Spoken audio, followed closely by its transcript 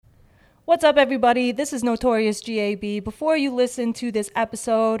What's up, everybody? This is Notorious GAB. Before you listen to this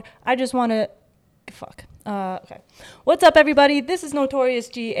episode, I just want to... Okay. What's up, everybody? This is Notorious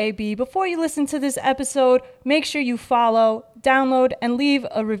GAB. Before you listen to this episode, make sure you follow, download, and leave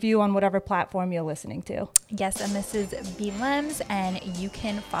a review on whatever platform you're listening to. Yes, and this is B Lems, and you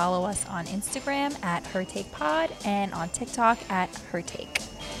can follow us on Instagram at HerTakePod and on TikTok at HerTake.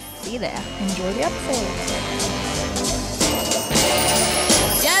 See you there. Enjoy the episode.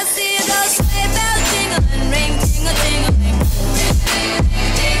 Just see those sleigh bells jingling, ring, ting-a-ting-a-ling.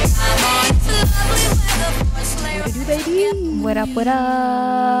 Come on, it's lovely weather for a sleigh ride. What do you do, baby? What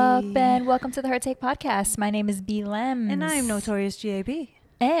up, and welcome to the HerTake Podcast. My name is B Lems. And I'm Notorious GAB.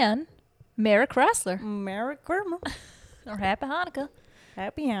 And Merrick Rossler. Merry Christmas. Or Happy Hanukkah.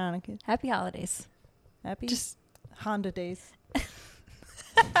 Happy Hanukkah. Happy holidays. Happy Just Honda days.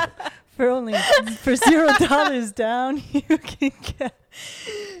 For $0 down, you can get...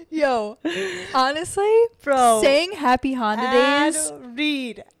 Yo, honestly, Bro, saying Happy Honda Days.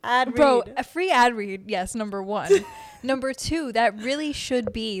 Ad Bro, read. a free ad read, yes, number one. Number two, that really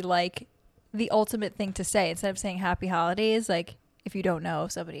should be like the ultimate thing to say. Instead of saying Happy Holidays, like if you don't know,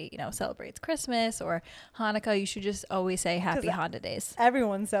 somebody, celebrates Christmas or Hanukkah, you should just always say Happy Honda Days.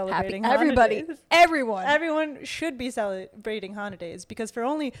 Everyone's celebrating Happy, Honda everybody, days. everyone should be celebrating Honda days because for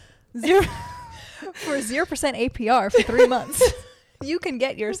only zero... for 0% APR for 3 months, you can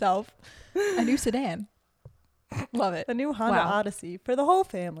get yourself a new sedan. Love it. A new Honda Wow. Odyssey for the whole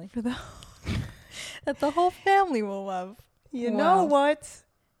family. That the whole family will love. You Wow. know what?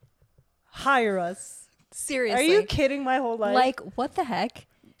 Hire us. Seriously. Are you kidding my whole life? Like, what the heck?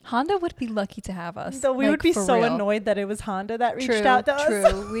 Honda would be lucky to have us. So we Like, would be for so real. annoyed that it was Honda that reached out to us.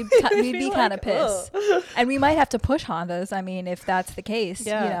 True. We'd be kind of like, pissed. And we might have to push Hondas. I mean, if that's the case,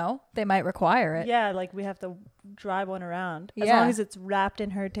 Yeah. they might require it. Yeah, like we have to drive one around. As Yeah. long as it's wrapped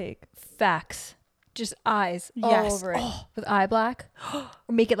in her take. Facts. Just eyes Yes. all over it. With eye black. Or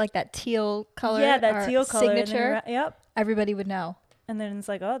make it like that teal color. Yeah, that our teal color. and then signature. yep. Everybody would know. And then it's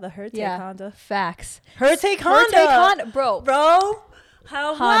like, oh, the her take Yeah. Honda. Facts. Her take Honda. Her take Honda. Bro.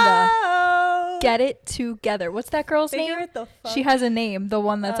 How Honda. Get it together. What's that girl's Figure name? it the fuck. She has a name, the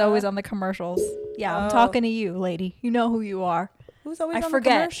one that's always on the commercials. Yeah, I'm Oh. talking to you, lady. You know who you are. Who's always I on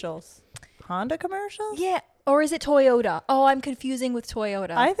forget. the commercials? Honda commercials? Yeah, or is it Toyota? Oh, I'm confusing with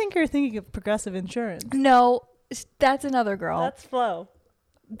Toyota. I think you're thinking of Progressive Insurance. No, that's another girl. That's Flo.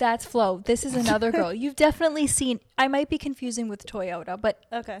 That's Flo. This is another girl. You've definitely seen. I might be confusing with Toyota, but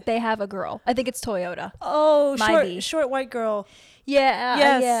Okay. they have a girl. I think it's Toyota. Oh, Might be. short white girl. Yeah,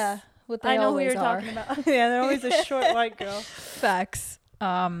 Yes. yeah. What they I know who always you're are. talking about. Yeah, they're always a short white girl Facts. with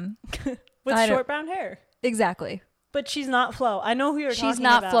I don't- short brown hair. Exactly. But she's not Flo. I know who you're talking about. She's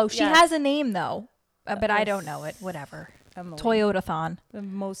not Flo. She Yes. has a name though, but I don't know it. Whatever. Emily. Toyotathon. The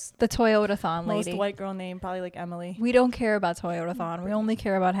most Toyotathon lady. white girl name, probably like Emily. We don't care about Toyotathon. We only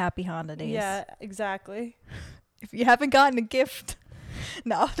care about Happy Honda Days. Yeah, exactly. If you haven't gotten a gift,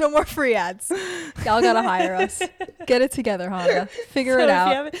 no more free ads. Y'all gotta hire us. Get it together, Honda. Figure So it if you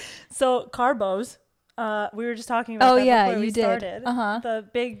out. haven't- So carbos. We were just talking about that yeah, before we you did. started. Uh-huh. The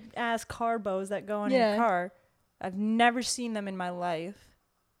big ass carbos that go in Yeah. your car. I've never seen them in my life.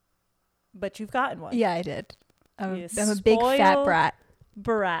 But you've gotten one. Yeah, I did. I'm You a big fat spoiled brat.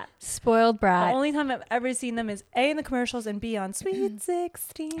 Brat. Spoiled brat. The only time I've ever seen them is A, in the commercials, and B, on Sweet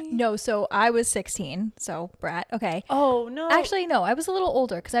 16. No, so I was 16, so brat. Okay. Oh, no. Actually, no, I was a little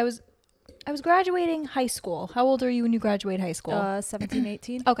older because I was graduating high school. How old are you when you graduate high school? 17,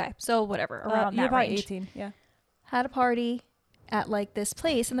 18. Okay, so whatever, around You're that about range. 18, yeah. Had a party at like this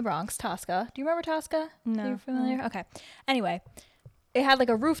place in the Bronx, Tosca. Do you remember Tosca? No. Are you familiar? Okay. Anyway, it had like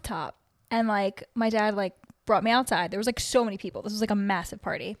a rooftop, and like my dad like brought me outside. There was like so many people. This was like a massive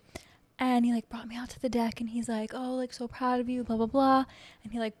party. And he like brought me out to the deck, and he's like, oh, like so proud of you, blah, blah, blah.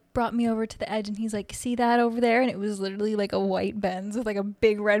 And he like brought me over to the edge, and he's like, see that over there? And it was literally like a white Benz with like a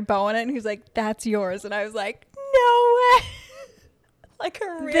big red bow on it. And he was like, that's yours. And I was like, no way. Like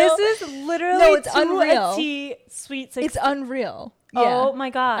a real. This is literally No, it's to unreal. a T Sweet 16. It's unreal. Oh Yeah. my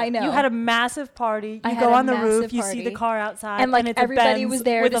God. I know. You had a massive party. You I go had a on the roof, massive you see the party. car outside, And like it's a everybody Benz was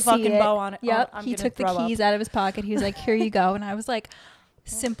there with to a see fucking it. bow on it. Yep. Oh, I'm He gonna took the throw up. keys out of his pocket. He was like, here you go. And I was like,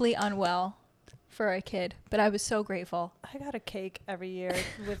 simply unwell for a kid. But I was so grateful. I got a cake every year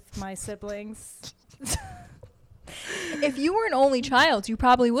with my siblings. If you were an only child, you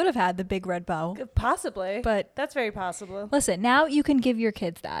probably would have had the big red bow. Possibly. But that's very possible. listen, now you can give your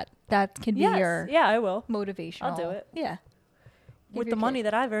kids that. That can be Yes. your Yeah, I will. motivational. I'll do it. Yeah. With your the money kid.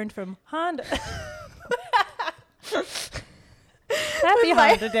 that I've earned from Honda. Happy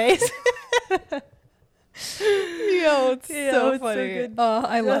Honda days. Yo, it's so it's so funny. good. Oh,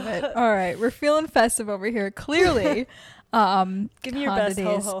 I love it. All right, we're feeling festive over here. Clearly, Give me your best ho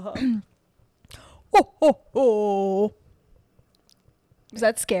holidays. ho ho. Oh, oh, oh. Was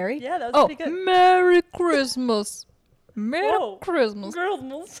that scary? Yeah, that was pretty good. Merry Christmas. Merry Whoa. Christmas.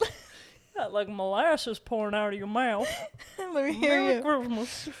 Christmas. Got like molasses pouring out of your mouth. Let me hear Merry you.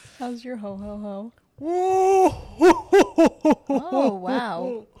 Christmas. How's your ho ho ho? Oh, Oh,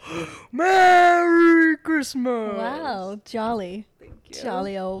 wow. Merry Christmas. Wow, jolly. Thank you.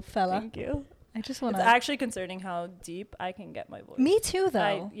 Jolly old fella. Thank you. I just want It's to. actually concerning how deep I can get my voice. Me too,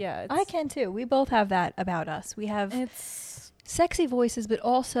 though. Yeah. I can too. We both have that about us. We have It's sexy voices, but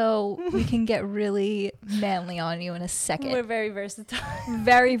also we can get really manly on you in a second. we're very versatile.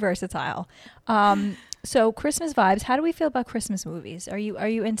 Very versatile. So Christmas vibes. How do we feel about Christmas movies? Are you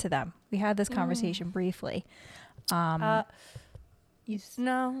into them? We had this conversation briefly. You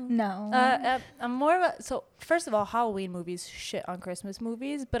No. no. I'm more of a, so first of all, Halloween movies shit on Christmas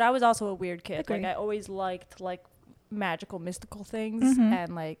movies, but I was also a weird kid. Agree. Like I always liked like magical, mystical things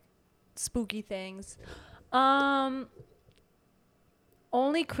and like spooky things.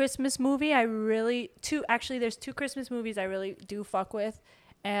 Only Christmas movie there's two Christmas movies I really do fuck with,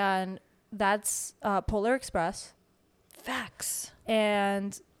 and that's Polar Express Facts.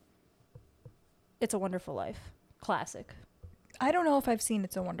 and It's a Wonderful Life. Classic. I don't know if I've seen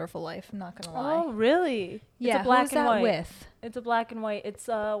It's a Wonderful Life. I'm not gonna lie. Oh, really? Yeah, It's a black who's and that white. with? It's a black and white. It's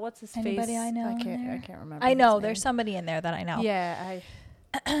what's his Anybody face? I know in I there? can't remember. I know his there's name. somebody in there that I know. Yeah,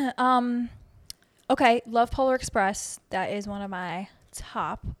 Okay, love Polar Express. That is one of my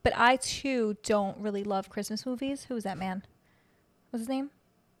top. But I too don't really love Christmas movies. Who was that man? What's his name?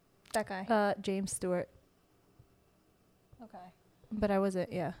 That guy. James Stewart. Okay. But I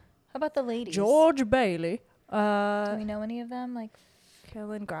wasn't. Yeah. How about the ladies? George Bailey. Do we know any of them? Like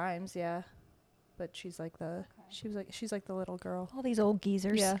Carolyn Grimes. Yeah. But she's like she's like the little girl. all these old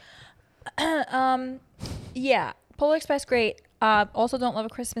geezers. Yeah. Yeah. Polar Express, great. Also don't love a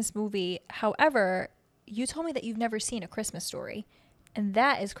Christmas movie. However, you told me that you've never seen A Christmas Story. And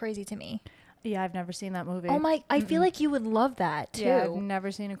that is crazy to me. Yeah, I've never seen that movie. Oh my, I feel like you would love that too. Yeah, I've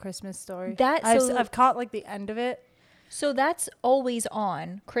never seen A Christmas Story. So- I've caught like the end of it. So that's always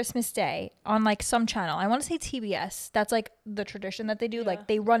on Christmas Day on like some channel. I want to say TBS. That's like the tradition that they do. Yeah. Like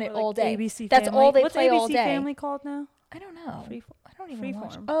they run it Or, like, all day. ABC That's Family. all they What's play ABC all day. Family called now? I don't know. I don't even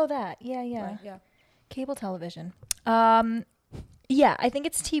watch. Freeform. Oh, that. Yeah, yeah. Right, yeah. Cable television. Yeah, I think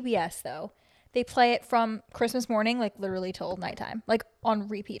it's TBS though. They play it from Christmas morning, like literally till nighttime, like on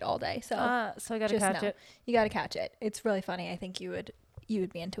repeat all day. So, So I gotta just catch know. it. You gotta catch it. It's really funny. I think you would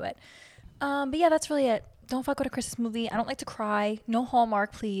be into it. But yeah, that's really it. Don't fuck with a Christmas movie. I don't like to cry. No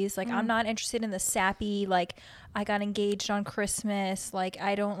Hallmark, please. Like I'm not interested in the sappy, like I got engaged on Christmas. Like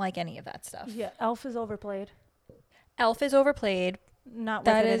I don't like any of that stuff. Yeah, Elf is overplayed. Elf is overplayed. Not with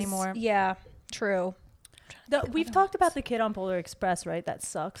That it is anymore. Yeah, true. We've talked about the kid on Polar Express, right? That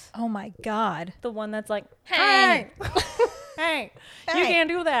sucks. Oh my God. The one that's like, Hey. hey, you Hey. can't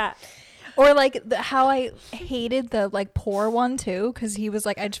do that. Or like how I hated the like poor one too, because he was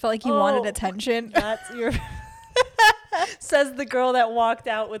like, I just felt like he wanted Oh. attention. That's your. Says the girl that walked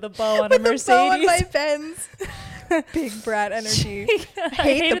out with a bow on With a the Mercedes. bow on my Benz. Big brat energy. I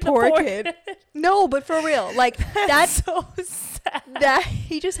Hate hated the poor kid. No, but for real, like that's so sad. that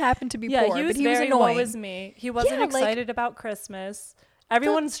he just happened to be Yeah, poor, he was but he was very annoying. woe is me. He wasn't Yeah, like- excited about Christmas.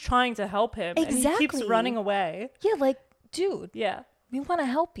 Everyone's trying to help him, and he keeps Exactly. running away. Yeah, like dude, Yeah. we want to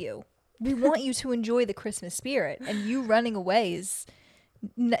help you. We want you to enjoy the Christmas spirit, and you running away is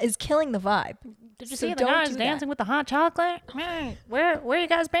killing the vibe. Did you So see the don't guys do dancing with the hot chocolate? Hey, where you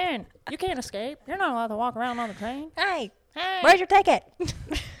guys been? You can't escape. You're not allowed to walk around on the train. Hey, Hey. where's your ticket? Do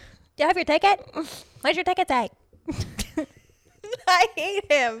you have your ticket? Where's your ticket tag? I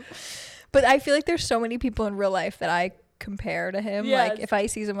hate him. But I feel like there's so many people in real life that I compare to him. Yes. Like if I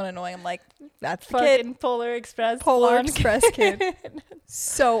see someone annoying, I'm like, that's the Fucking kid. Polar Express. Polar blonde Express kid.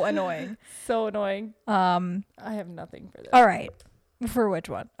 So annoying. So annoying. I have nothing for this. All right. For which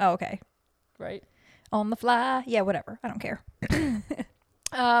one? Oh, okay. Right? On the fly. Yeah, whatever. I don't care.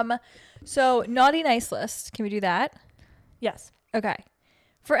 So naughty nice list. Can we do that? Yes. Okay.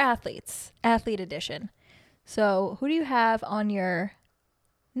 For athletes, athlete edition. So who do you have on your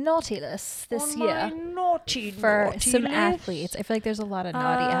naughty list this On year my naughty, for naughty some list. athletes? I feel like there's a lot of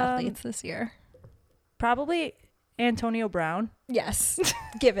naughty athletes this year. Probably Antonio Brown Yes.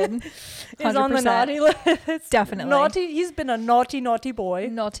 Given. is on the 100%. naughty list. Definitely. Naughty. He's been a naughty boy.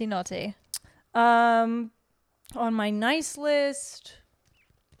 Naughty, naughty. On my nice list,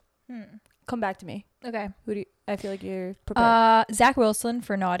 come back to me. Okay. Who do you, I feel like you're prepared. Zach Wilson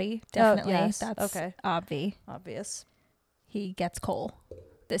for naughty. Definitely. yes. That's Okay. obvious. He gets Cole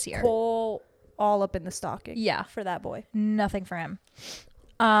this year. Cole all up in the stocking. Yeah. For that boy. Nothing for him.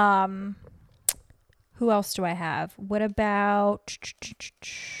 Who else do I have? What about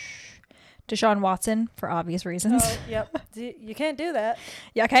Deshaun Watson for obvious reasons? Oh, yep. You can't do that.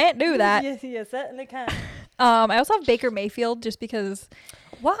 Yeah, I can't do that. You certainly can. I also have Baker Mayfield just because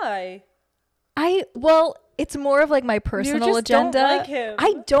Why? it's more of like my personal just agenda. don't like him.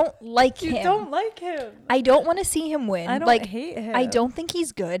 I don't like him. You don't like him. I don't want to see him win. I don't like, hate him. I don't think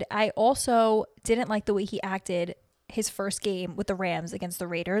he's good. I also didn't like the way he acted his first game with the Rams against the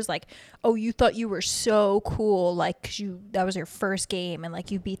Raiders. Like, oh, you thought you were so cool, like, 'cause that was your first game and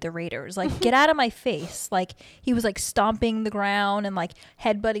like you beat the Raiders. Like, get out of my face. Like, he was like stomping the ground and like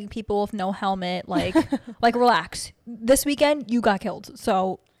headbutting people with no helmet. Like, like relax. This weekend you got killed,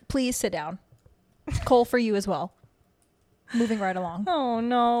 so please sit down. Cole, for you as well. Moving right along. Oh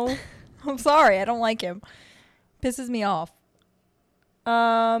no. I'm sorry, I don't like him. Pisses me off.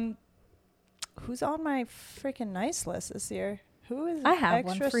 Who's on my freaking nice list this year? Who is I have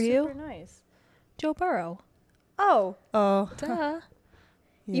one extra for you. super nice? Joe Burrow. Oh. Duh.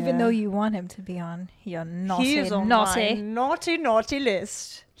 Even though you want him to be on your naughty, he is on my naughty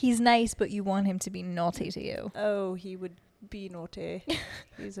list. He's nice, but you want him to be naughty to you. Oh, he would be naughty.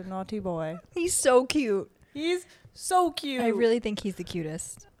 He's a naughty boy. He's so cute. He's so cute. I really think he's the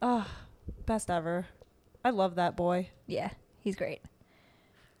cutest. Oh, best ever. I love that boy. Yeah, he's great.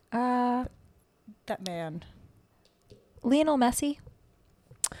 That man. Lionel Messi.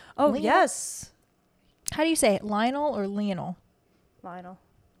 Oh, Lionel? yes. How do you say it? Lionel or Lionel? Lionel.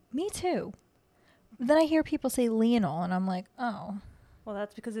 Me too. Then I hear people say Lionel, and I'm like, oh. Well,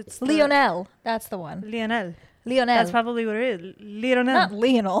 that's because it's Lionel. That's the one. Lionel. Lionel. That's probably what it is. Lionel. Not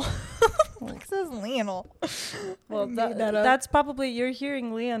Lionel. It says Lionel. Well, made that up. that's probably, you're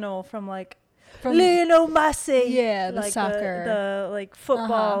hearing Lionel from like From Lionel Messi. Yeah, the like soccer. The like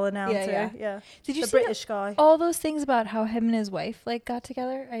football Uh-huh. announcer. Yeah. Did you the see British guy. all those things about how him and his wife like got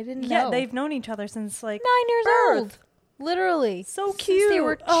together? I didn't know. Yeah, they've known each other since like 9 years birth. old. Literally. So Since cute. They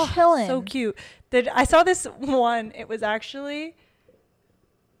were Oh, chilling. so cute. I saw this one. It was actually,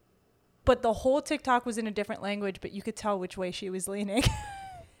 but the whole TikTok was in a different language, but you could tell which way she was leaning.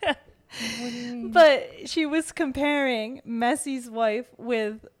 But she was comparing Messi's wife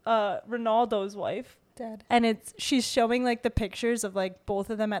with Ronaldo's wife. Dead. And she's showing like the pictures of like both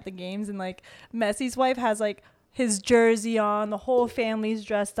of them at the games, and like Messi's wife has like his jersey on, the whole family's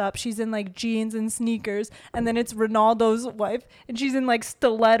dressed up, she's in like jeans and sneakers, and then it's Ronaldo's wife and she's in like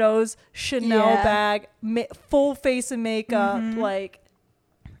stilettos, Chanel bag, full face of makeup, like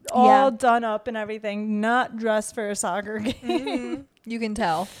all done up and everything, not dressed for a soccer game. You can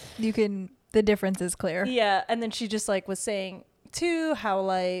tell. The difference is clear. Yeah, and then she just like was saying too how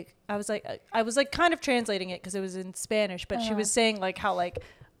like I was like kind of translating it because it was in Spanish, but she was saying like how like,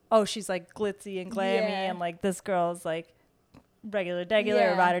 oh, she's like glitzy and glammy, and like this girl's like regular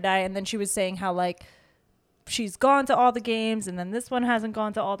or ride or die. And then she was saying how like she's gone to all the games, and then this one hasn't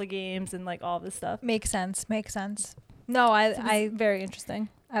gone to all the games, and like all this stuff. Makes sense. No, I very interesting.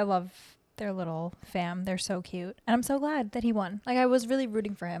 I love their little fam. They're so cute. And I'm so glad that he won. Like, I was really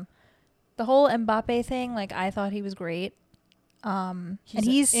rooting for him. The whole Mbappe thing, like, I thought he was great. And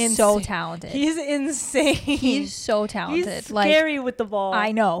he's so talented. He's insane. He's so talented. He's scary with the ball.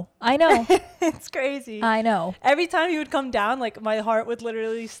 I know. It's crazy. I know. Every time he would come down, like, my heart would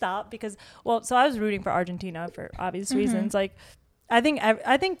literally stop because, well, so I was rooting for Argentina for obvious reasons. Like, I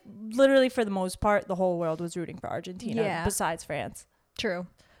think literally for the most part, the whole world was rooting for Argentina besides France. True.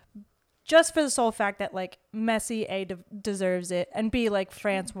 Just for the sole fact that, like, Messi, A, deserves it, and B, like,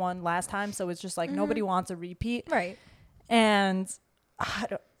 France won last time, so it's just, like, nobody wants a repeat. Right. And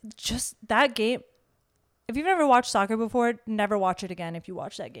just that game, if you've never watched soccer before, never watch it again if you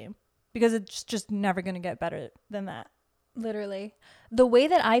watch that game. Because it's just never going to get better than that. Literally. The way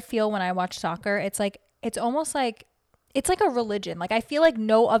that I feel when I watch soccer, it's almost like, it's like a religion. Like, I feel like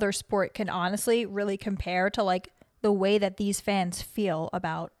no other sport can honestly really compare to, like, the way that these fans feel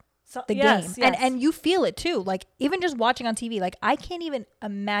about the game. Yes. And you feel it too. Like, even just watching on TV, like, I can't even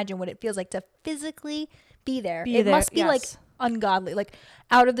imagine what it feels like to physically be there. It must be like ungodly, like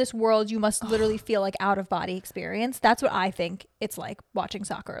out of this world. You must literally feel like out of body experience. That's what I think it's like watching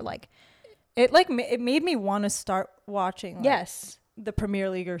soccer. Like, it made me want to start watching the Premier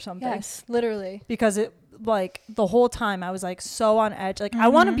League or something. Yes, literally. Because it, like, the whole time I was like so on edge. Like, I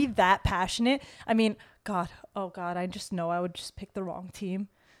want to be that passionate. I mean, God, I just know I would just pick the wrong team.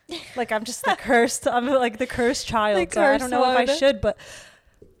 Like, I'm just I'm like the cursed child. So I don't know if I should, but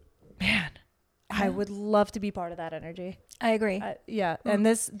man, I would love to be part of that energy. I agree. Yeah, and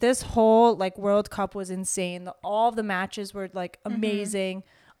this whole like World Cup was insane. All of the matches were like amazing,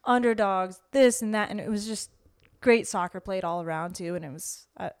 underdogs, this and that, and it was just great soccer played all around too. And it was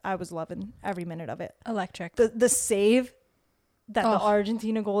I was loving every minute of it. Electric. The save that the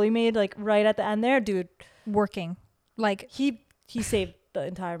Argentina goalie made like right at the end there, dude, Working. Like he saved the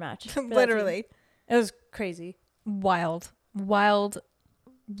entire match. for that team. literally. It was crazy. Wild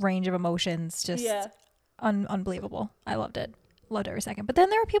range of emotions. Just unbelievable. I loved it. Loved every second. But then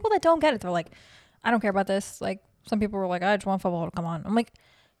there are people that don't get it. They're like, I don't care about this. Like some people were like, I just want football to come on. I'm like,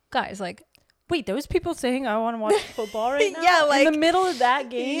 guys, like, wait, there was people saying I want to watch football right now? Yeah, like in the middle of that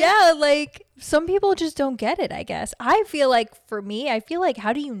game? Yeah, like some people just don't get it, I guess. I feel like for me,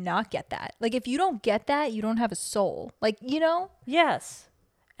 how do you not get that? Like if you don't get that, you don't have a soul. Like, you know? Yes.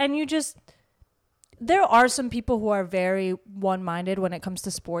 And there are some people who are very one-minded when it comes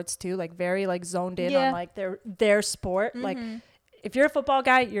to sports too, like very like zoned in on like their sport. Like if you're a football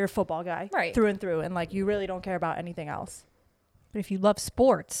guy, you're a football guy, right, through and through, and like you really don't care about anything else. But if you love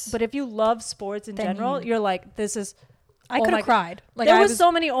sports, in general, you're like, this is. I could have cried. Like there was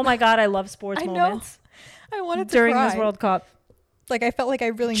so many. Oh my god, I love sports moments. I wanted to during cry. this World Cup. Like I felt like I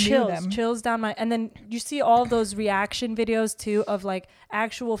really knew them. Chills down my. And then you see all those reaction videos too of like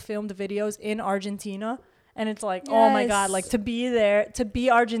actual filmed videos in Argentina, and it's like, oh my god, like to be there, to be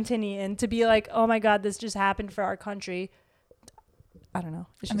Argentinian, to be like, oh my god, this just happened for our country. I don't know.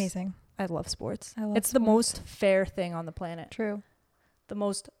 It's amazing. I love sports. It's the most fair thing on the planet. True. The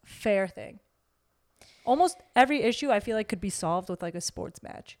most fair thing. Almost every issue I feel like could be solved with like a sports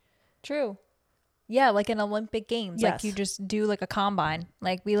match. True. Yeah, like an Olympic Games. Yes. Like you just do like a combine.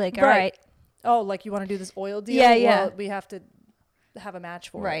 Like be like, all right. Oh, like you want to do this oil deal? Yeah, yeah. Well, we have to have a match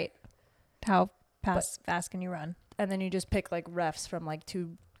for it. Right. How fast can you run? And then you just pick like refs from like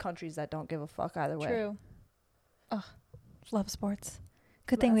two countries that don't give a fuck either way. True. Oh, love sports.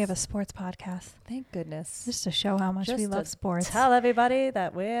 Good thing we have a sports podcast. Thank goodness. Just to show how much we love sports. Tell everybody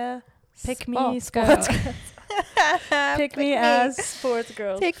that we're Pick me, sports girls. Pick me as sports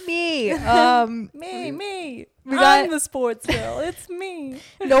girls. Pick me. Me. I'm the sports girl. It's me.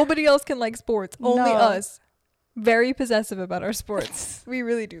 Nobody else can like sports. Only No. us. Very possessive about our sports. We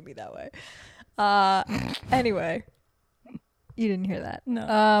really do be that way. Anyway. You didn't hear that.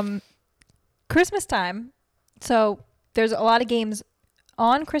 No. Christmas time. So there's a lot of games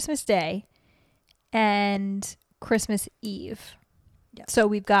on Christmas Day and Christmas Eve. Yep.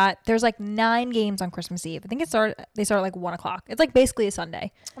 So there's like 9 games on Christmas Eve. I think they start at like 1:00. It's like basically a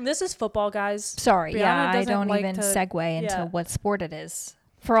Sunday. And this is football, guys. Sorry. Brianna I don't like even to segue into what sport it is.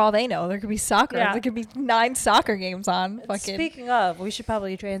 For all they know, there could be soccer. Yeah. There could be 9 soccer games on. Speaking of, we should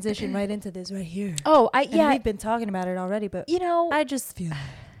probably transition right into this right here. Oh, And we've been talking about it already, but I just feel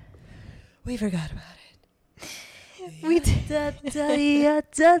we forgot about it. We did.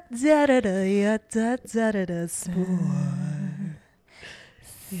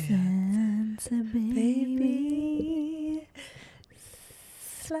 Santa baby,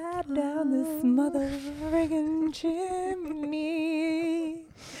 slide down this mother-friggin' chimney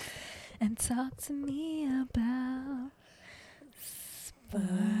And talk to me about sports.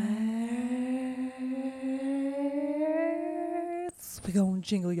 We gon'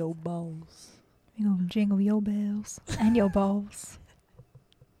 jingle your balls. We gonna jingle your bells and your balls.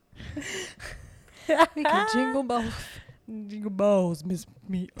 We can jingle both. Jingle balls, miss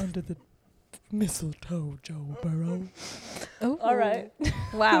me under the mistletoe, Joe Burrow. Oh, All right.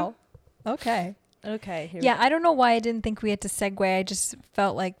 Wow. Okay. Okay. Here Yeah, I don't know why I didn't think we had to segue. I just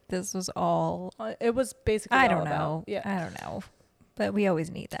felt like this was all. It was basically. I all don't know. about, yeah. I don't know. But we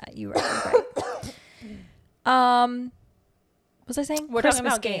always need that. You're right. What was I saying? We're Christmas talking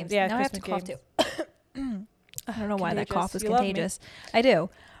about games. Yeah, now Christmas I have to cough too. I don't know why that cough was You love me. contagious. I do.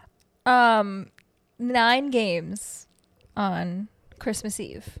 9 games on Christmas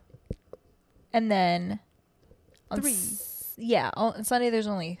Eve, and then on 3. On Sunday there's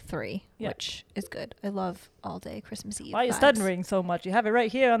only 3, Yeah. which is good. I love all day Christmas Eve. Why are you vibes. stuttering so much? You have it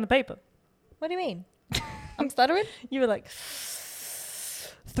right here on the paper. What do you mean? I'm stuttering? You were like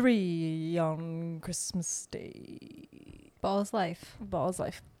 3 on Christmas Day. Ball is life. Ball is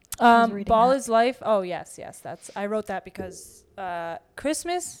life. I was reading Ball that. is life. Oh yes. I wrote that because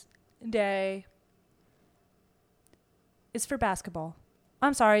Christmas Day is for basketball.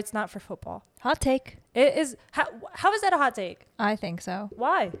 I'm sorry, it's not for football. Hot take. It is. How is that a hot take? I think so.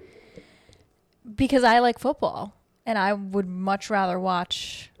 Why? Because I like football, and I would much rather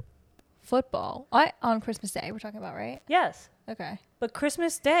watch football. On Christmas Day, we're talking about, right? Yes. Okay. But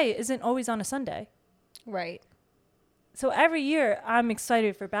Christmas Day isn't always on a Sunday. Right. So every year I'm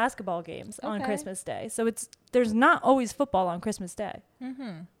excited for basketball games on Okay. Christmas Day. So there's not always football on Christmas Day.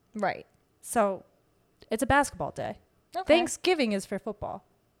 Right. So it's a basketball day. Okay. Thanksgiving is for football.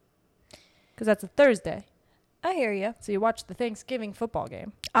 Because that's a Thursday. I hear you. So you watch the Thanksgiving football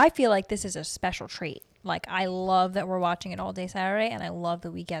game. I feel like this is a special treat. Like, I love that we're watching it all day Saturday, and I love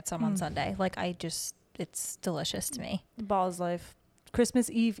that we get some on Sunday. Like, it's delicious to me. The ball is life. Christmas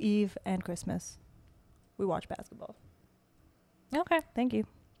Eve, and Christmas. We watch basketball. Okay. Thank you.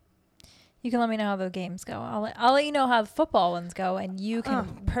 You can let me know how the games go. I'll let you know how the football ones go, and you can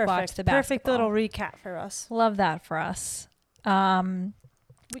watch the basketball. Perfect little recap for us. Love that for us.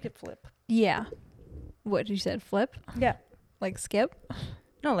 We could flip. Yeah. What you said? Flip? Yeah. Like skip?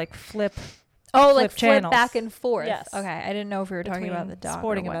 No, like flip. Oh, like Flip flip channels. back and forth. Yes. Okay, I didn't know if we were talking about the dog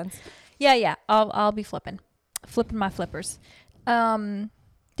sporting or what. events. Yeah. I'll be flipping my flippers.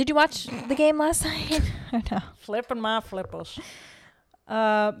 Did you watch the game last night? I know. Flipping my flippers.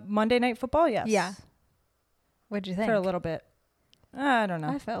 Monday Night Football, yes. Yeah. What'd you think? For a little bit. I don't know.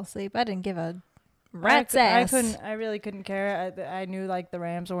 I fell asleep. I didn't give a rat's ass. I really couldn't care. I knew like the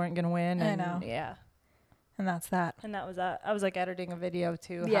Rams weren't gonna win. I know. Yeah. And that's that. And that was that. I was like editing a video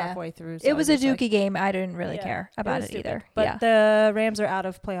too Yeah. halfway through. So It was a just, dookie game. I didn't really Yeah, care it about was it stupid. either. But yeah. the Rams are out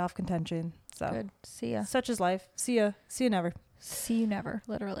of playoff contention. So Good. See ya. such is life. See ya never. See you never,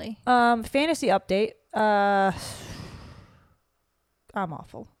 literally. Fantasy update. I'm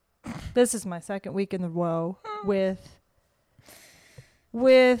awful. This is my second week in the row with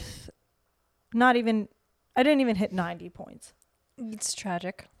not even, I didn't even hit 90 points. It's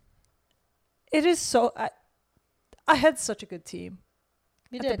tragic. It is so, I had such a good team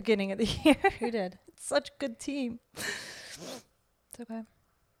You at the did. beginning of the year. You did. It's such a good team. It's okay.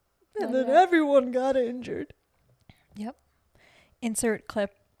 And Love then that. everyone got injured. Yep. Insert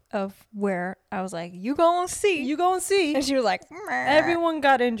clip of where I was like, you gonna see. You go and see. And she was like, Everyone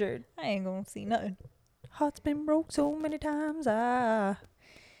got injured. I ain't gonna see nothing. Heart's been broke so many times. I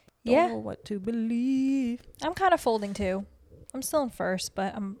don't Yeah. know what to believe. I'm kind of folding too. I'm still in first,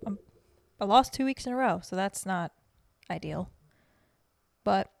 but I lost 2 weeks in a row, so that's not ideal.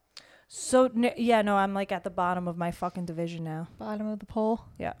 But So, no, I'm like at the bottom of my fucking division now. bottom of the poll,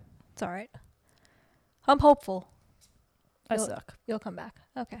 Yeah. it's all right. I'm hopeful. I You'll- suck. You'll come back.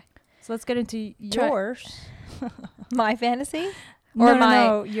 Okay. So let's get into Try- yours. My fantasy? Or Or my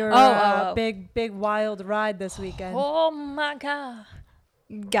no, your Oh. big wild ride this weekend. Oh my god.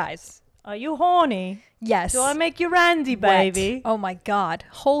 Guys, Are you horny? yes. Do I make you randy, Wet. baby? Oh my god.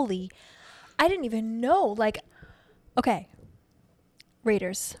 Holy. I didn't even know. Like, okay.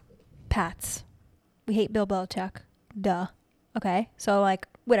 Raiders. Pats. We hate Bill Belichick. Duh. Okay. So like,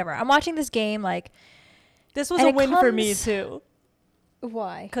 whatever. I'm watching this game like, This was And a it win for me comes- too,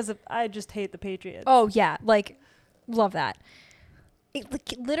 why? because I just hate the Patriots. Oh yeah, like love that. It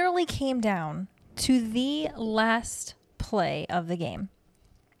literally came down to the last play of the game.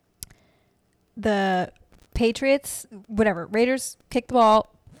 The Patriots, whatever, Raiders kick the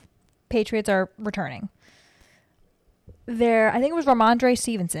ball. Patriots are returning. I think it was Ramondre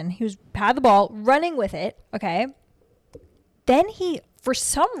Stevenson. He had the ball, running with it. Okay. Then he, for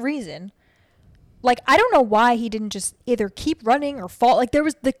some reason, like, I don't know why he didn't just either keep running or fall. Like,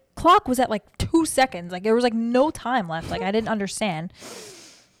 the clock was at like 2 seconds. Like, there was like no time left. Like, I didn't understand.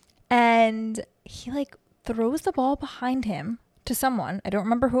 And he like throws the ball behind him to someone. I don't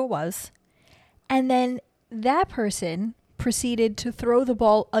remember who it was. And then that person proceeded to throw the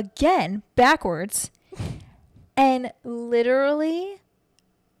ball again backwards. And literally,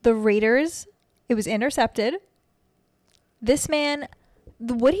 the Raiders, it was intercepted. This man,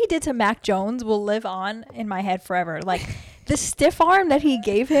 what he did to Mac Jones will live on in my head forever. Like, the stiff arm that he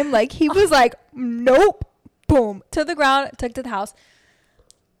gave him, like, he was like, nope, boom, to the ground, took to the house.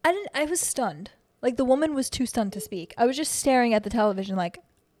 I was stunned. Like, the woman was too stunned to speak. I was just staring at the television, like,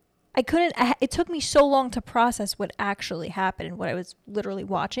 it took me so long to process what actually happened and what I was literally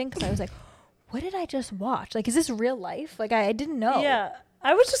watching, because I was like, what did I just watch? Like, is this real life? Like, I didn't know. Yeah,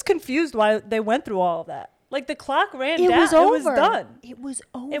 I was just confused why they went through all of that. Like, the clock ran It down. was over. It was done. It was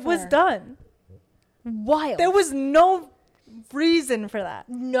over. It was done. Wild. There was no reason for that.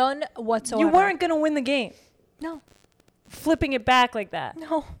 None whatsoever. You weren't going to win the game. No. Flipping it back like that.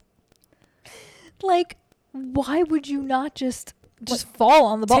 No. Like, why would you not just fall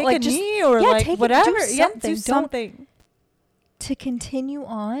on the ball? Take like, a just, knee or yeah, like take whatever. It, do Yeah, something. do something. To continue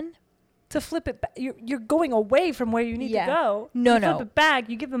on. To flip it back. You're going away from where you need Yeah. to go. No, you no. flip it back.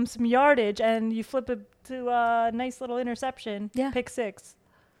 You give them some yardage and you flip it to a nice little interception. Yeah. Pick six.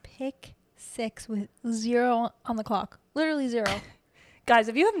 Pick 6 with 0 on the clock. Literally 0. Guys,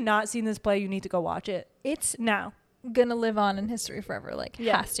 if you have not seen this play, you need to go watch it. It's Now. gonna live on in history forever. Like,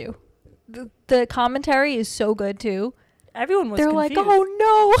 Yeah. has to. The commentary is so good too. Everyone was They're confused. like, oh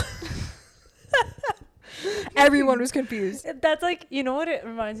no. Everyone was confused. That's like, you know what it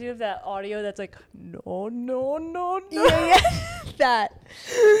reminds me of, that audio that's like, no, no, no, no. Yeah. That.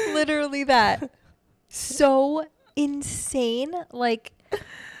 Literally that. So insane. Like,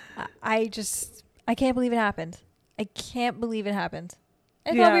 I can't believe it happened. I can't believe it happened.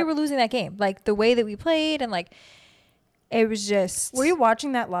 I thought we were losing that game. Like, the way that we played, and like, it was just. Were you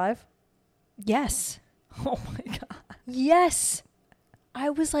watching that live? Yes. Oh my God. Yes. I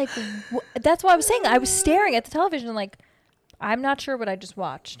was like, that's what I was saying. I was staring at the television like, I'm not sure what I just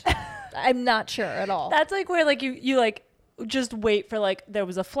watched. I'm not sure at all. That's like where like you like just wait for like there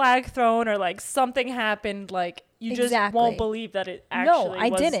was a flag thrown or like something happened, like you just won't believe that it actually I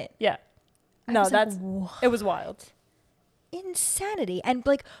didn't. Yeah. I No, was that's like, it was wild. Insanity. And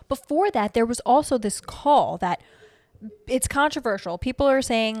like before that, there was also this call that it's controversial. People are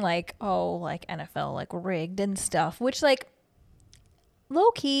saying like, oh, like NFL like rigged and stuff, which like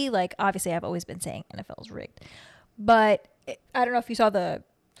low key, like obviously I've always been saying NFL's rigged, but I don't know if you saw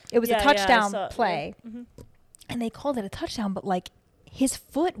it was a touchdown play, and they called it a touchdown, but like his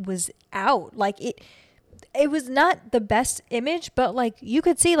foot was out, like it was not the best image, but like you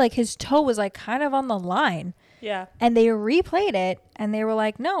could see like his toe was like kind of on the line. Yeah. And they replayed it and they were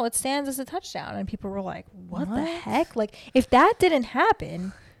like, no, it stands as a touchdown. And people were like, what the heck? Like, if that didn't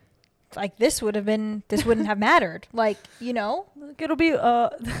happen, like this wouldn't have mattered. Like, you know? It'll be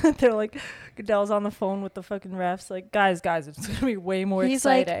they're like, Goodell's on the phone with the fucking refs, like, guys, it's gonna be way more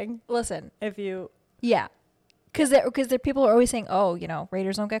exciting. Like, listen. If you Yeah. Because people are always saying, oh, you know,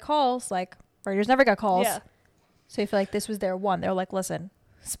 Raiders don't get calls. Like, Raiders never got calls. Yeah. So I feel like this was their one. They're like, listen.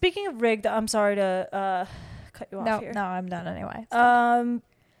 Speaking of rigged, I'm sorry to cut you off here. No, I'm done anyway.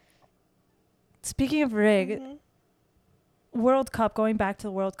 Speaking of rigged, World Cup, going back to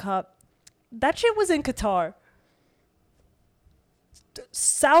the World Cup, that shit was in Qatar.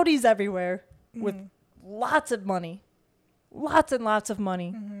 Saudis everywhere with lots of money. Lots and lots of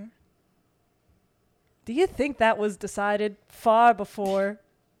money. Do you think that was decided far before?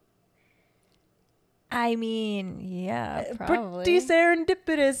 I mean, yeah, probably. Pretty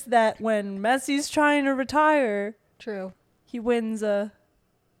serendipitous that when Messi's trying to retire, True. he wins a...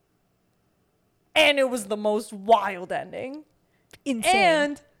 And it was the most wild ending. Insane.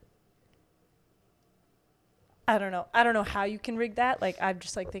 And I don't know how you can rig that. Like, I'm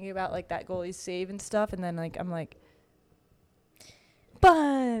just like thinking about like that goalie's save and stuff, and then like I'm like,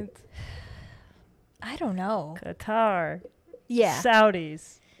 but I don't know. Qatar, Yeah.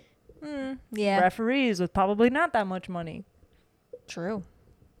 Saudis, Yeah. referees with probably not that much money. True.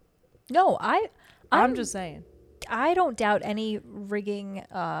 No, I'm just saying. I don't doubt any rigging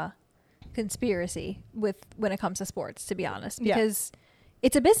conspiracy when it comes to sports, to be honest, because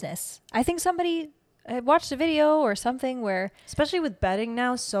it's a business. I think somebody watched a video or something where, Especially with betting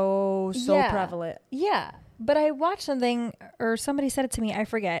now, so prevalent. Yeah. But I watched something, or somebody said it to me, I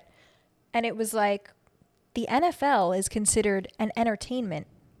forget. And it was like, the NFL is considered an entertainment,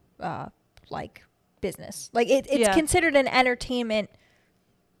 like, business. Like, it's considered an entertainment,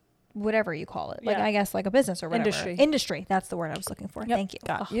 whatever you call it. Like, I guess, like a business or whatever. Industry. That's the word I was looking for. Yep. Thank you.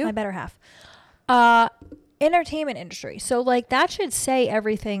 Got you. My better half. Entertainment industry. So, like, that should say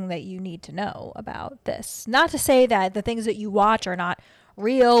everything that you need to know about this. Not to say that the things that you watch are not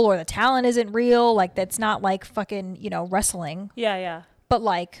real or the talent isn't real. Like, that's not like fucking, you know, wrestling. Yeah. But,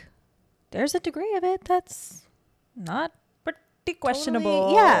 like, there's a degree of it that's not Pretty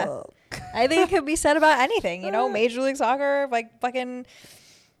questionable. totally, yeah. I think it could be said about anything, you know, Major League Soccer, like fucking,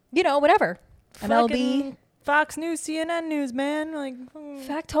 you know, whatever. MLB. Fox News, CNN News, man. Like,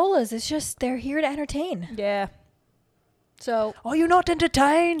 Factolas, it's just, they're here to entertain. yeah. So. Oh, you're not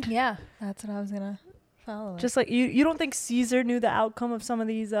entertained? Yeah. That's what I was going to follow. Just like, you don't think Caesar knew the outcome of some of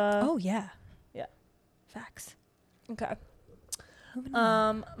these? Oh, yeah. Yeah. Facts. Okay.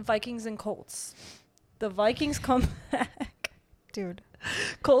 Vikings and Colts. The Vikings come back. Dude.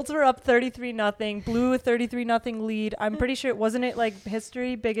 Colts were up 33-0, blew a 33-0 lead. I'm pretty sure, wasn't it like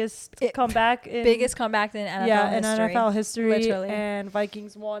history, biggest comeback in NFL history. Yeah, in NFL history. Literally. And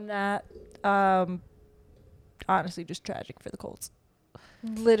Vikings won that. Honestly, just tragic for the Colts.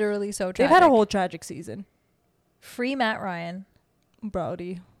 Literally so tragic. They've had a whole tragic season. Free Matt Ryan.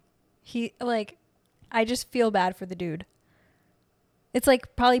 Brody. He, like, I just feel bad for the dude. It's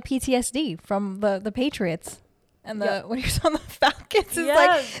like probably PTSD from the Patriots. And when he was on the Falcons, it's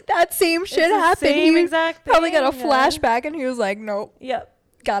like that same shit happened. Same He exact probably got a thing, flashback, and he was like, "Nope, Yep,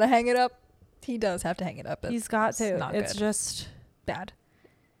 gotta hang it up." He does have to hang it up. he's got to. Not It's good. just Bad.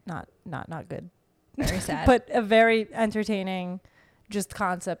 not good. Very sad. But a very entertaining just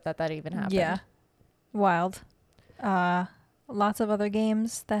concept that even happened. Yeah. Wild. Lots of other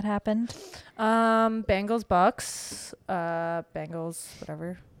games that happened. Bengals, Bucks, Bengals,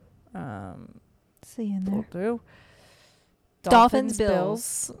 whatever. See you in Pull there. through. Dolphins,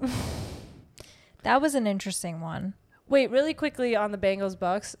 Bills. That was an interesting one. Wait, really quickly on the Bengals,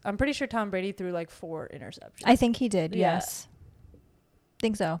 Bucks. I'm pretty sure Tom Brady threw like 4 interceptions. I think he did. Yeah. Yes.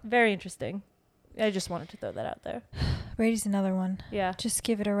 Think so. Very interesting. I just wanted to throw that out there. Brady's another one. Yeah. Just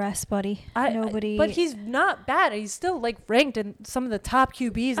give it a rest, buddy. Nobody. But he's not bad. He's still like ranked in some of the top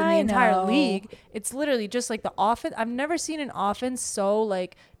QBs in the I entire know. league. It's literally just like the offense. I've never seen an offense so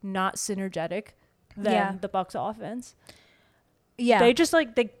like not synergetic than the Bucks offense. Yeah. They just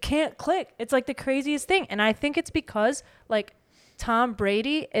like they can't click. It's like the craziest thing. And I think it's because like Tom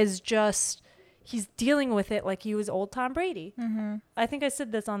Brady is just he's dealing with it like he was old Tom Brady. Mm-hmm. I think I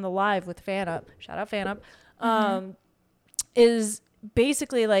said this on the live with Fan Up. Shout out Fan Up. Is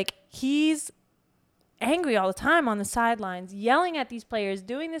basically like he's angry all the time on the sidelines, yelling at these players,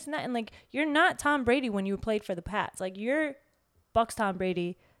 doing this and that. And like you're not Tom Brady when you played for the Pats. Like you're Bucks Tom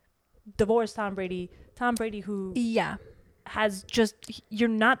Brady, divorced Tom Brady who has just you're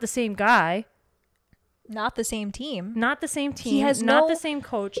not the same guy. Not the same team. Not the same team. He has not no- the same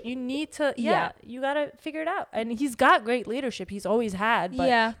coach. You need to, Yeah. you got to figure it out. And he's got great leadership. He's always had. But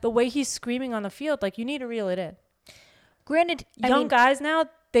Yeah. the way he's screaming on the field, like, you need to reel it in. Granted, Young guys now,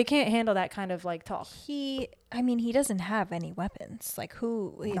 they can't handle that kind of, like, talk. he doesn't have any weapons. Like,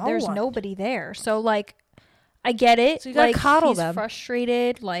 No there's one. nobody there. So, like, I get it. So you gotta like, coddle he's them.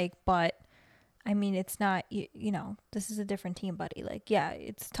 frustrated, like, but, I mean, it's not, you know, this is a different team, buddy. Like, yeah,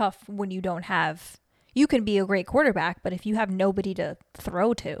 it's tough when you don't have... You can be a great quarterback, but if you have nobody to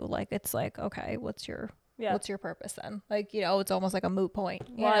throw to, like, it's like, okay, what's your purpose then? Like, you know, it's almost like a moot point.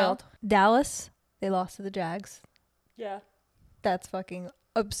 you know? Wild. Dallas, they lost to the Jags. Yeah. That's fucking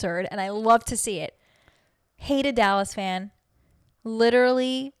absurd, and I love to see it. Hate a Dallas fan.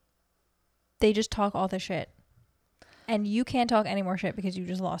 Literally, they just talk all the shit. And you can't talk any more shit because you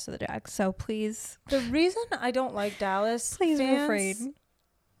just lost to the Jags. So please. The reason I don't like Dallas Please be fans, afraid.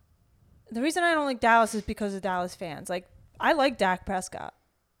 The reason I don't like Dallas is because of Dallas fans. Like, I like Dak Prescott.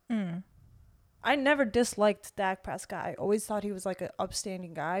 I never disliked Dak Prescott. I always thought he was like an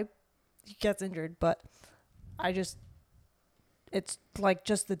upstanding guy. He gets injured, but it's like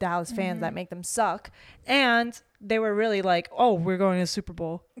just the Dallas fans that make them suck. And they were really like, oh, we're going to the Super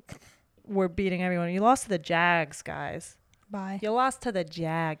Bowl. We're beating everyone. You lost to the Jags, guys. Bye. You lost to the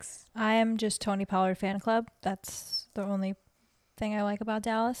Jags. I am just Tony Pollard fan club. That's the only thing I like about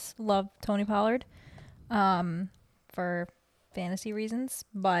Dallas. Love Tony Pollard for fantasy reasons.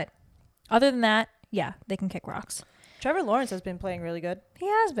 But other than that, yeah, they can kick rocks. Trevor Lawrence has been playing really good. He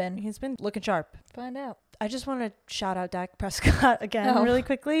has been. He's been looking sharp. Find out. I just want to shout out Dak Prescott again Oh. really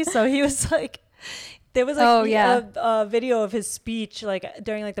quickly. So he was like, there was like a video of his speech like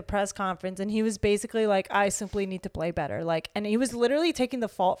during like the press conference, and he was basically like, I simply need to play better. Like, and he was literally taking the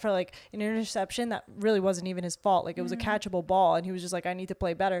fault for like an interception that really wasn't even his fault. Like it was a catchable ball, and he was just like, I need to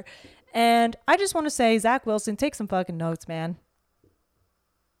play better. And I just want to say, Zach Wilson, take some fucking notes, man.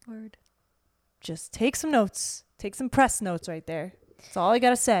 Word. Just take some notes. Take some press notes right there. That's all I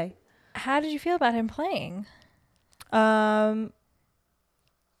gotta say. How did you feel about him playing? I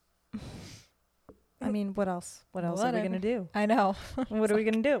mean, what else? What else are we Whatever. gonna do? I know. What are we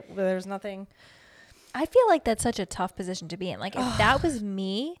gonna do? There's nothing. I feel like that's such a tough position to be in. Like, if that was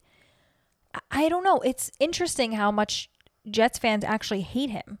me, I don't know. It's interesting how much Jets fans actually hate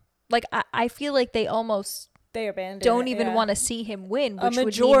him. Like, I feel like they almost They abandoned. don't even want to see him win, A which would mean that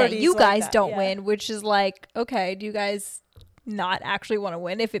majority's you like guys that, don't yeah. win, which is like, okay, do you guys not actually want to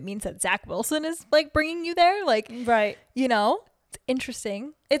win if it means that Zach Wilson is like bringing you there? Like, Right. you know, it's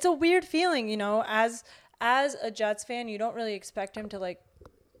interesting. It's a weird feeling, you know. As a Jets fan, you don't really expect him to like.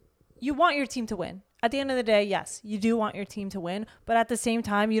 You want your team to win. At the end of the day, yes, you do want your team to win, but at the same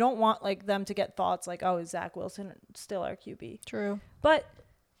time, you don't want like them to get thoughts like, "Oh, is Zach Wilson still our QB?" True. But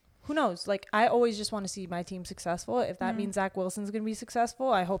who knows? Like, I always just want to see my team successful. If that means Zach Wilson's going to be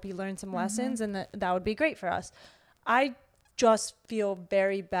successful, I hope he learned some lessons, and that would be great for us. I just feel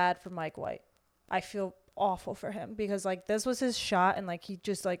very bad for Mike White. I feel awful for him because like this was his shot, and like he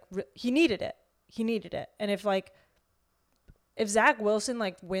just like he needed it. He needed it. And if Zach Wilson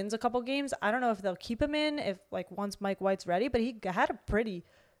like wins a couple games, I don't know if they'll keep him in if like once Mike White's ready, but he had a pretty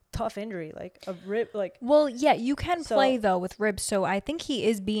tough injury, like a rib, like Well, yeah, you can So- play though with ribs, so I think he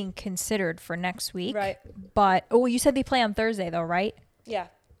is being considered for next week. right. But you said they play on Thursday though, right? Yeah.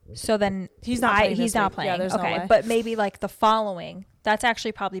 So then He's not playing He's this not week. playing. Yeah, there's no okay, way. but maybe like the following That's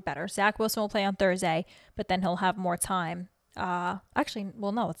actually probably better. Zach Wilson will play on Thursday, but then he'll have more time. Actually,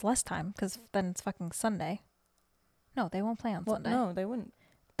 well, no, it's less time because then it's fucking Sunday. No, they won't play on Sunday. No, they wouldn't.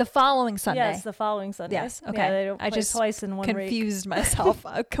 The following Sunday. Yes, the following Sunday. Yes. Okay. Yeah, they don't I play just twice in one confused myself.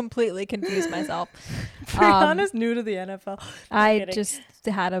 I completely confused myself. Brianna's new to the NFL. I kidding. just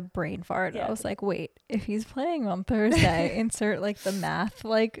had a brain fart. Yeah. I was like, wait, if he's playing on Thursday, insert like the math,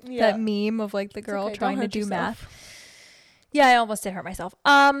 like Yeah. that meme of like the girl okay, trying don't to hurt do yourself. math. Yeah, I almost did hurt myself.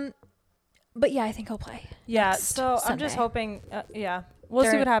 But yeah, I think he'll play. Yeah, next so I'm just Sunday. hoping. Yeah, we'll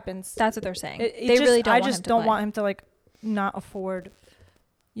see They're- what happens. That's what they're saying. It They just, really don't. I want just him to don't play. want him to like not afford,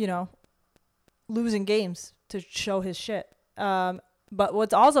 losing games to show his shit. But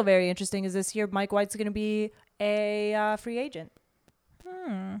what's also very interesting is this year Mike White's going to be a free agent.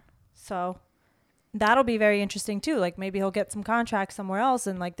 So that'll be very interesting too. Like maybe he'll get some contract somewhere else,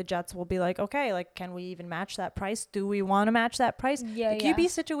 and like the Jets will be like, okay, like can we even match that price? Do we want to match that price? Yeah, the QB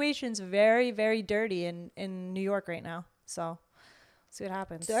situation's very, very dirty in New York right now. So see what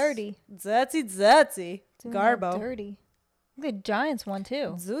happens. Dirty. Zetsy. Doing Garbo. that dirty. The Giants won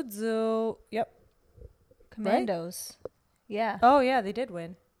too. Zuzu. Yep. Commandos. Yeah, Oh yeah, they did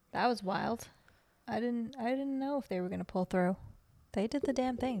win. that was wild. I didn't know if they were gonna pull through. They did the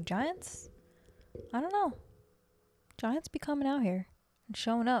damn thing. Giants. I don't know. Giants be coming out here and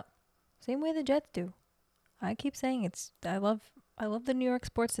showing up, same way the Jets do. I keep saying it's. I love the New York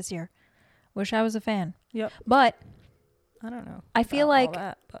sports this year. Wish I was a fan, Yep. but I don't know. I feel about all like-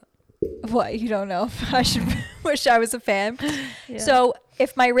 that, but what, you don't know if I should wish I was a fan. yeah. So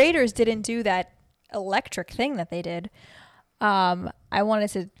if my Raiders didn't do that electric thing that they did, I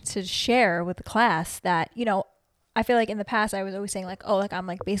wanted to share with the class that, I feel like in the past I was always saying like, oh, like I'm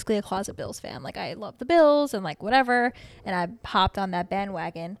like basically a closet Bills fan. Like I love the Bills and like whatever. And I hopped on that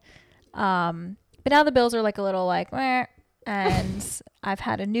bandwagon. But now the Bills are like a little like, meh, and I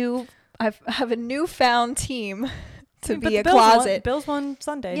have a newfound team to But be the a Bills closet. Bills won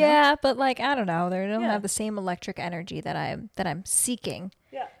Sunday. no? Yeah, but like I don't know, they don't Yeah. have the same electric energy that I'm seeking.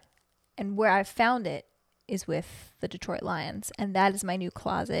 Yeah. And where I found it is with the Detroit Lions, and that is my new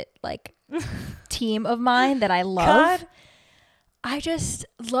closet like team of mine that I love. God. I just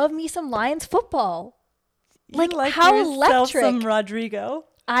love me some Lions football. You Like, how yourself electric. Some Rodrigo.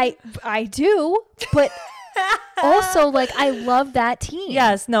 I do, but also like I love that team.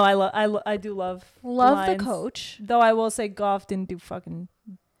 Yes. No. I do love Love the Lions. coach. Though I will say Goff didn't do fucking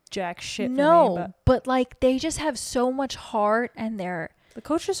jack shit for No, me. but like they just have so much heart, and they're. The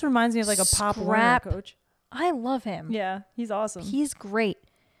coach just reminds me of like a Pop Warner Scrap. coach. I love him. Yeah, he's awesome. He's great.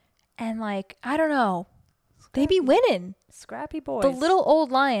 And like, I don't know. They be winning. Scrappy boys. The little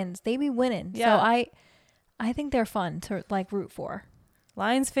old Lions, they be winning. Yeah. So I think they're fun to like root for.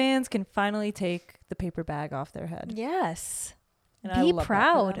 Lions fans can finally take the paper bag off their head. Yes. And I Be love that for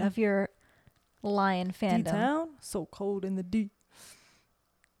proud them. of your Lion fandom. D-town, so cold in the D.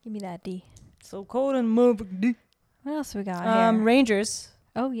 Give me that D. So cold in the motherfucking D. What else we got here? Rangers.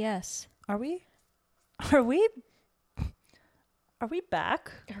 Oh, yes. Are we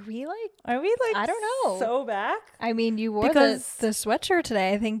back? Are we like, Are we like I don't know. so back? I mean, you wore Because- the sweatshirt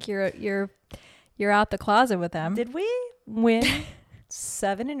today. I think you're out the closet with them. Did we win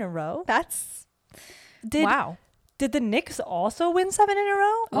 7 in a row? That's Did wow. Did the Knicks also win 7 in a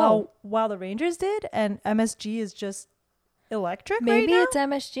row? Oh. While the Rangers did, and MSG is just electric Maybe right now? it's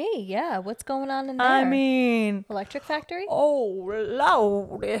MSG. Yeah. What's going on in there? I mean, Electric Factory? oh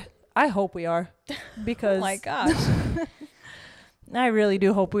Lord. I hope we are. Because Oh my gosh. I really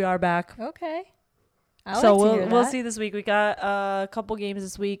do hope we are back. Okay. So like to hear we'll that. see this week. We got a couple games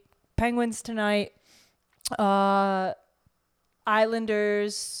this week. Penguins tonight.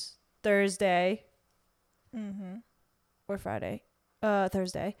 Islanders Thursday. Mm-hmm. Or Friday.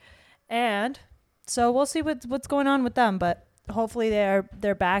 Thursday. And so we'll see what's going on with them, but hopefully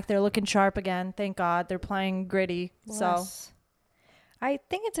they're back. They're looking sharp again. Thank God. They're playing gritty. So Bless. I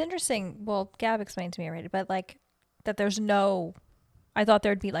think it's interesting. Well, Gab explained to me already, but like that there's no. I thought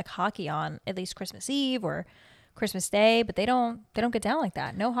there'd be like hockey on at least Christmas Eve or Christmas Day, but they don't get down like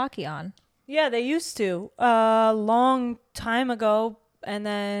that. No hockey on. yeah, they used to a long time ago, and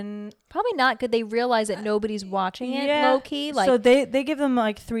then Probably not good. They realize that nobody's watching it yeah. low key. Like so they give them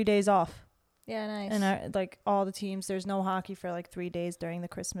like 3 days off, yeah, nice. and like all the teams, there's no hockey for like 3 days during the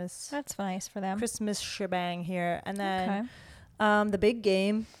Christmas That's nice for them. shebang here, and then Okay. the big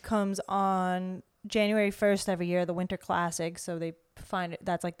game comes on January 1st every year, the Winter Classic. So they find it,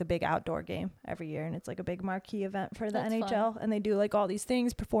 that's like the big outdoor game every year, and it's like a big marquee event for the That's NHL. And they do like all these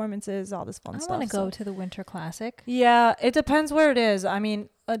things, performances, all this fun I stuff. want to go so- to the Winter Classic. Yeah, it depends where it is. I mean,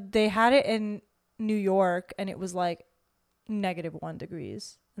 they had it in New York, and it was like -1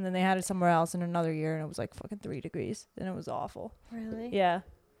 degrees. And then they had it somewhere else in another year, and it was like fucking 3 degrees, and it was awful. Really? Yeah.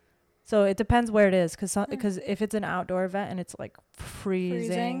 So it depends where it is, because if it's an outdoor event and it's like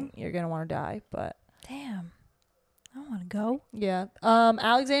freezing. You're gonna want to die. But damn, I want to go. yeah.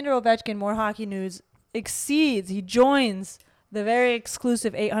 Alexander Ovechkin, more hockey news, he joins the very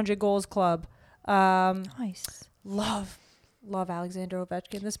exclusive 800 goals club. Nice. Love Alexander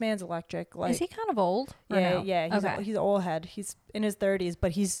Ovechkin. This man's electric. Like, is he kind of old? Or yeah, no? yeah. He's an old head. He's in his 30s,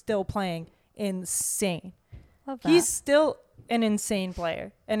 but he's still playing insane. Love that. He's still an insane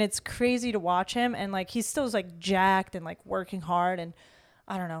player, and it's crazy to watch him. And like, he's still like jacked and like working hard. And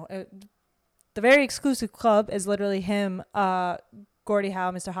I don't know. The very exclusive club is literally him, Gordie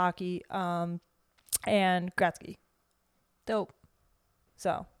Howe, Mr. Hockey, and Gretzky. Dope.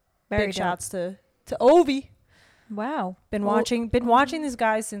 So Very big dope. shouts to Ovi. Wow. Been watching these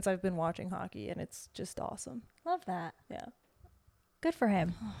guys since I've been watching hockey, and it's just awesome. Love that. Yeah. Good for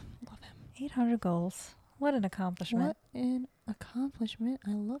him. Love him. 800 goals. What an accomplishment. What an accomplishment.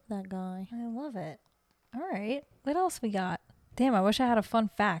 I love that guy. I love it. All right. What else we got? Damn, I wish I had a fun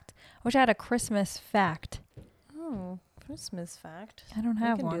fact. I wish I had a Christmas fact. Oh, Christmas fact. I don't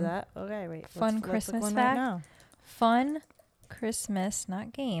have we can one. do that. Okay, wait. Fun let's Christmas look one fact? right now. Fun Christmas,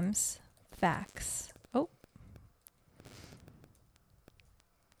 not games, facts. Oh.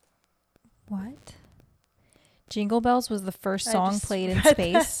 What? Jingle Bells was the first I song just played in read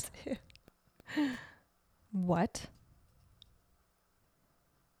space. that too. What?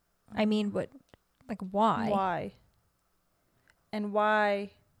 I mean, what? Like, why? Why? And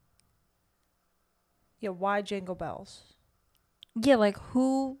why? Yeah, why Jingle Bells? Yeah, like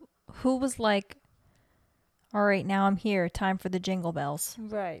who was like, all right, now I'm here. Time for the Jingle Bells.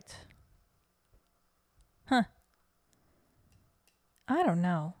 Right. Huh. I don't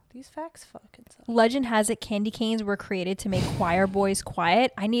know. These facts fucking suck. Legend has it candy canes were created to make choir boys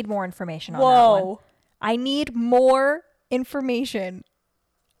quiet. I need more information on that one. I need more information.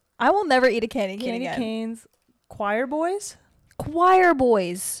 I will never eat a candy cane Candy again. canes, choir boys? Choir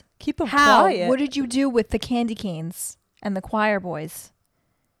boys. Keep them How? quiet. What did you do with the candy canes and the choir boys?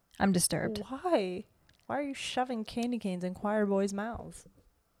 I'm disturbed. Why? Why are you shoving candy canes in choir boys' mouths?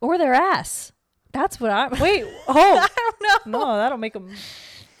 Or their ass. That's what I'm... Wait, oh. I don't know. No, that'll make them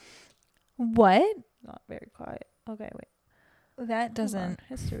What? not very quiet. Okay, wait. That doesn't...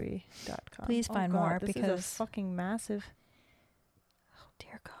 History.com. Please find more, this because- is a fucking massive... Oh,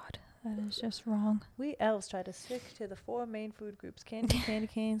 dear God. That is just wrong. We elves try to stick to the 4 main food groups: candy, candy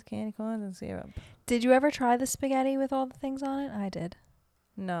canes, candy corns, and syrup. Did you ever try the spaghetti with all the things on it? I did.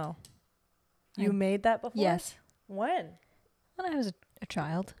 No. You made that before? Yes. When? When I was a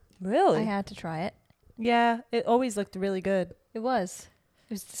child. Really? I had to try it. Yeah, it always looked really good. It was.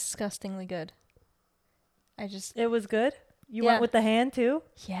 It was disgustingly good. It was good? You Yeah. went with the hand too?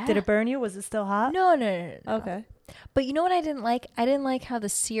 Yeah. Did it burn you? Was it still hot? No. Okay. But you know what I didn't like? I didn't like how the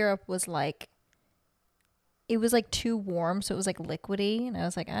syrup was like, it was like too warm, so it was like liquidy. And I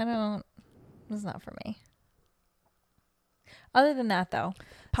was like, this is not for me. Other than that, though,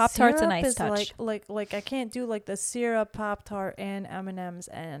 Pop-Tart's a nice is touch. Like I can't do like the syrup Pop-Tart and M&Ms,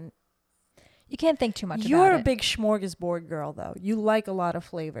 and You can't think too much about it. you're a big smorgasbord girl though. You like a lot of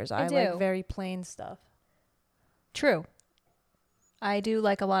flavors. I I do. like very plain stuff. True. I do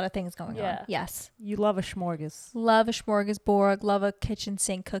like a lot of things going Yeah. on. Yes. You love a smorgas. Love a smorgasbord, love a kitchen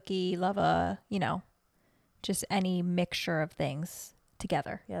sink cookie, love a, just any mixture of things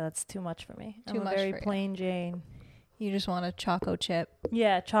together. Yeah, that's too much for me. Too I'm much a very for you. plain Jane. You just want a choco chip,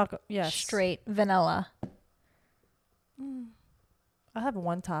 Yeah, chocolate. Yes. straight vanilla. I'll have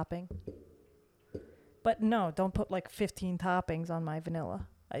one topping. But no, don't put like 15 toppings on my vanilla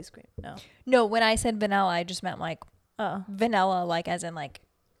ice cream. No. No, when I said vanilla, I just meant like vanilla, like as in like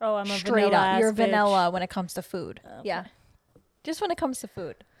Oh, I'm a straight vanilla up. You're bitch. vanilla when it comes to food. Okay. Yeah. Just when it comes to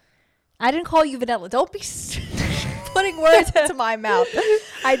food. I didn't call you vanilla. Don't be putting words into my mouth.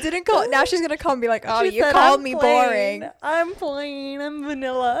 I didn't call. Now she's going to come and be like, oh, She you said, called "I'm me plain. boring. I'm plain. I'm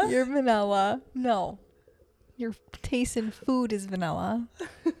vanilla. You're vanilla. No. Your taste in food is vanilla.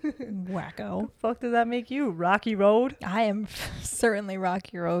 Wacko. Fuck does that make you? Rocky Road? I am certainly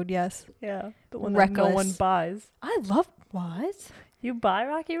Rocky Road, yes. Yeah. The one that no Reckless. one buys. I love what? You buy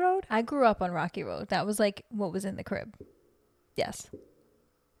Rocky Road? I grew up on Rocky Road. That was like what was in the crib. Yes.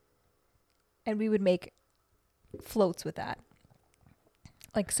 And we would make floats with that.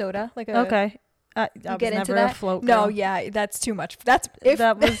 Like soda. Like a Okay. I You was get into never that? a float No, girl. yeah, that's too much. That's if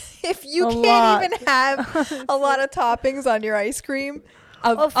That was if you a can't lot. even have a lot of toppings on your ice cream,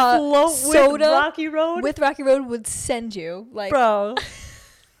 a float soda with Rocky Road? with Rocky Road would send you like Bro.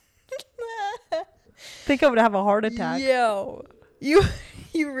 think I would have a heart attack. Yo, you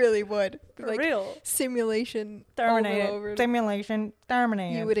really would. For real. Simulation Terminated. over. Simulation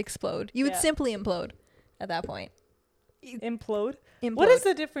terminated. You would explode. You would Yeah. simply implode at that point. implode. Implode. What is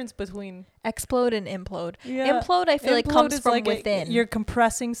the difference between Explode and implode? Yeah. Implode, I feel like Implode comes is from like within. you're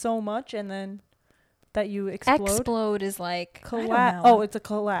compressing so much and then that you explode. Explode is like I don't Collapse. know. Oh, it's a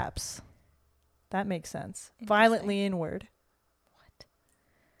collapse. That makes sense. Interesting. Violently inward. What?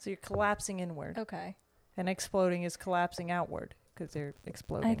 So you're collapsing inward, Okay. and exploding is collapsing outward because they're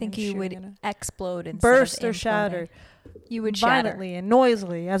exploding. I think and you shooting would in a- explode instead burst of or shatter You would shatter. violently and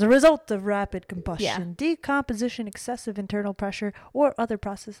noisily as a result of rapid combustion, decomposition, excessive internal pressure, or other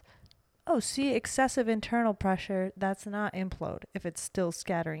process. Oh, see, excessive internal pressure, that's not implode if it's still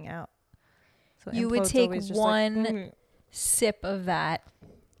scattering out. So You would implode's take always just one like, sip of that,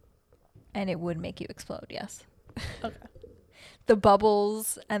 and it would make you explode. Yes. Okay. The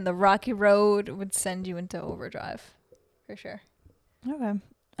bubbles and the rocky road would send you into overdrive, for sure. Okay.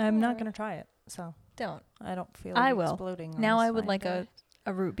 I'm not Alright. going to try it, so Don't. I don't feel I like will. exploding. on Now this I would fine like day.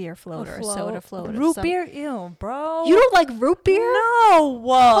 a root beer float or a soda float. of Root some- beer? Ew, bro. You don't like root beer? No.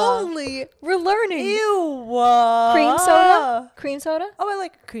 Holy, we're learning. Ew. Cream soda? Cream soda? Oh, I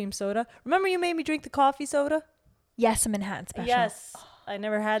like cream soda. Remember you made me drink the coffee soda? Yes, I'm Manhattan special. Yes. I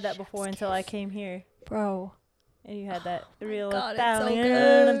never had that before until I came here. Bro. And you had that real God, it's so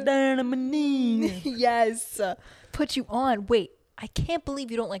Italian. good. Yes. Put you on. Wait, I can't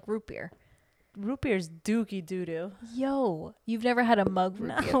believe you don't like root beer. Root beer's dookie doo-doo. Yo, you've never had a mug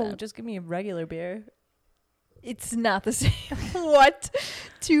root beer No, then. just give me a regular beer. It's not the same. What?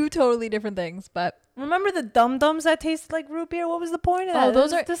 Two totally different things, but Remember the dum-dums that tasted like root beer? What was the point of that? Oh,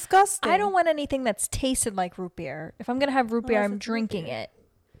 those It was are- disgusting. I don't want anything that's tasted like root beer. If I'm going to have root beer, Unless I'm it's root drinking beer.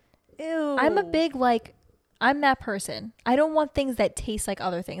 it. Ew. I'm a big, I'm that person. I don't want things that taste like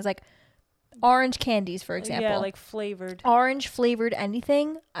other things. Like orange candies, for example. Yeah, like flavored. Orange flavored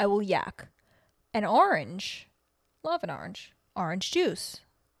anything, I will yak. An orange. Love an orange. Orange juice.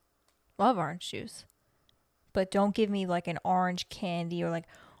 Love orange juice. But don't give me like an orange candy or like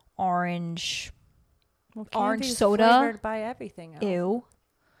orange Well, orange candy's soda? flavored by everything else. ew.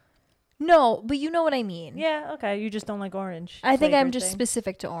 No, but you know what I mean. Yeah, okay. You just don't like orange. I think I'm flavored just things.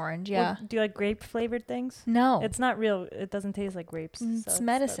 specific to orange, Well, yeah. do you like grape flavored things? No. It's not real. It doesn't taste like grapes. so It's not-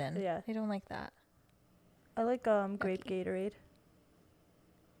 medicine. yeah. I don't like that. I like grape Gatorade.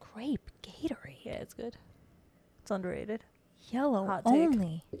 Grape Gatorade. Yeah, it's good. It's underrated. Yellow Hot take.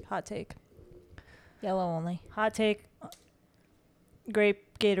 only. Hot take. Yellow only. Hot take.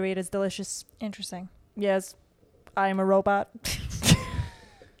 Grape Gatorade is delicious. Interesting. Yes, I am a robot.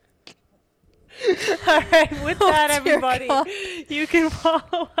 All right, with that, dear everybody, God. you can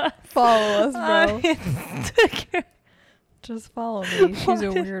follow us Follow us, on Instagram. Just follow me. She's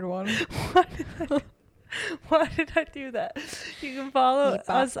a weird one. Why did I do that? You can follow Beep,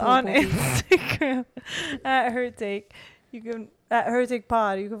 bop, us boop, on boop, beep. Instagram at Her Take. You can at Her Take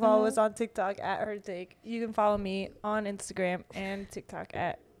Pod. You can follow us on TikTok at Her Take. You can follow me on Instagram and TikTok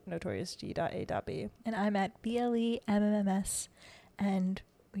at notoriousg.a.b. And I'm at BLEMMS. And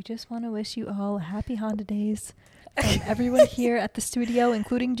we just want to wish you all happy Honda days. From everyone here at the studio,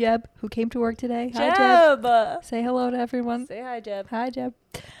 including Jeb, who came to work today. Hi, Jeb. Jeb. Say hello to everyone. Say hi, Jeb. Hi, Jeb.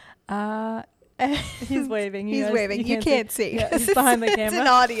 He's waving. He's waving. You can't see. Yeah, he's behind the It's camera. an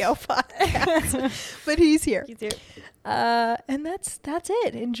audio podcast. But he's here. He's here. And that's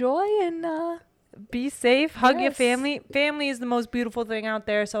it. Enjoy and Be safe. Hug your Yes. family. Family is the most beautiful thing out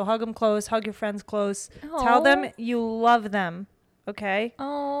there. So hug them close. Hug your friends close. Aw. Tell them you love them. Okay?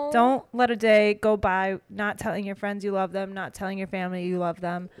 oh, Don't let a day go by not telling your friends you love them, not telling your family you love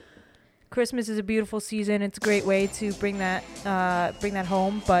them. Christmas is a beautiful season. It's a great way to bring that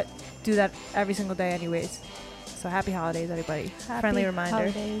home, but do that every single day anyways. So happy holidays, everybody. happy Friendly reminder.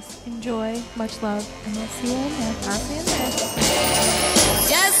 holidays. Enjoy. Much love. And we'll see you in next. I'll see you there.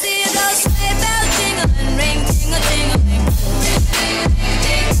 Just see those sleigh bells jingling, ring, ting-a-ting-a-ling.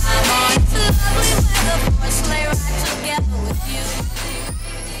 I'm on, it's lovely weather for a sleigh ride together with you.